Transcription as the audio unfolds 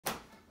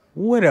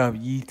What up,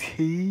 YT?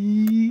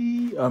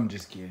 I'm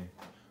just kidding.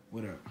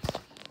 What up?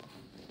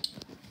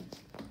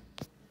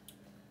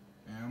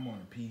 Man, I'm on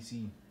a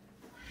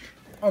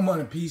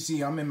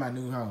PC. I'm in my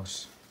new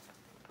house.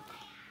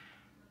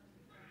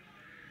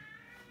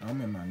 I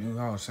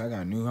got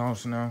a new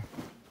house now.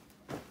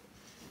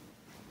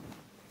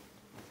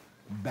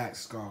 Back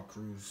Scar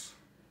Cruise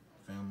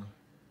family,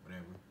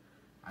 whatever.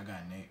 I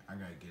gotta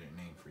get a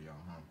name for y'all,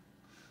 huh?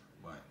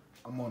 But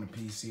I'm on a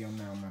PC. I'm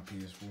not on my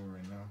PS4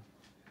 right now.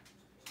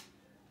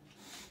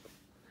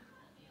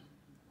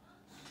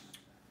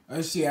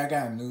 Let's see. I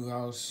got a new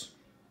house.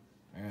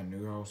 And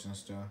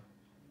stuff.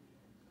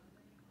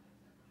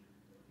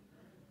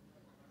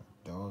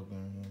 Dog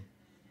in here.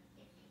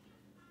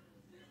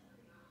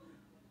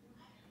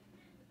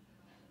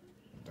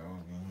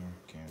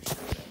 Can't show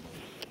that.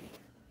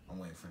 I'm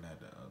waiting for that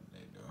to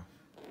update though.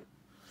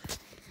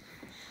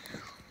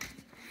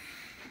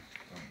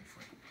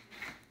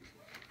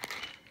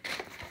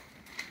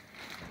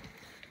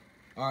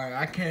 Alright,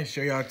 I can't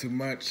show y'all too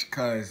much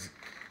because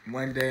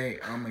one day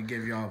I'm gonna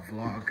give y'all a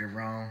vlog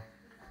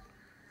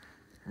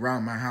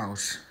around my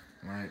house.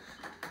 Like,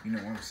 you know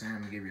what I'm saying?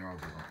 I'm gonna give y'all a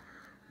vlog.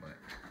 But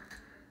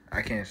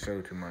I can't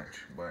show too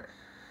much. But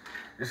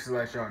just to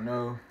let y'all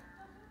know,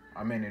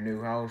 I'm in a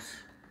new house.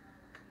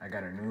 I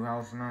got a new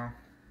house now.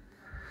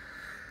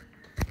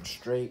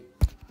 Straight.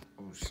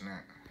 Oh,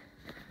 snap.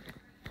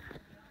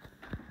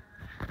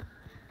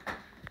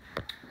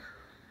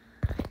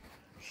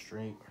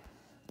 Straight.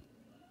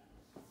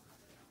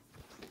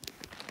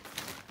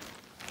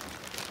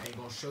 Ain't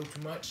gonna show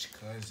too much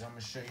because I'm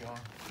gonna show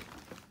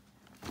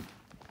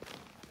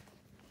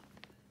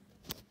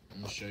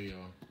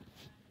y'all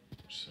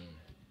soon.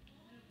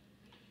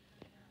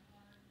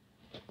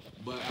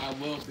 But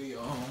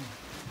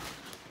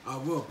I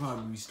will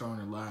probably be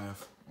starting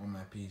live on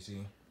my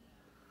PC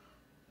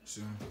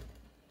soon.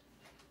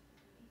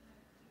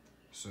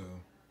 So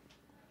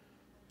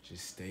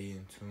just stay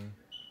in tune,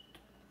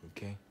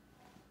 okay?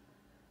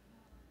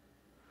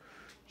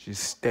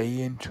 Just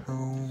stay in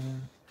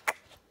tune.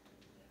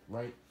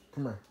 Right?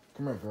 Come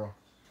here, girl.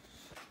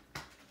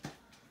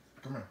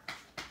 Come here.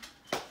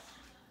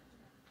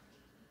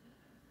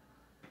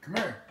 Come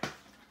here.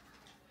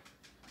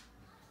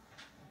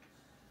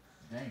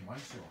 Dang, why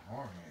you so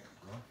hard at it,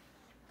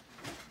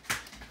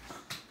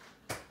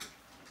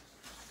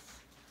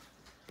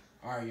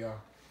 bro? Alright,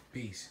 y'all.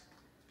 Peace.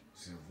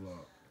 This is a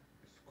vlog.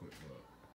 It's a quick vlog.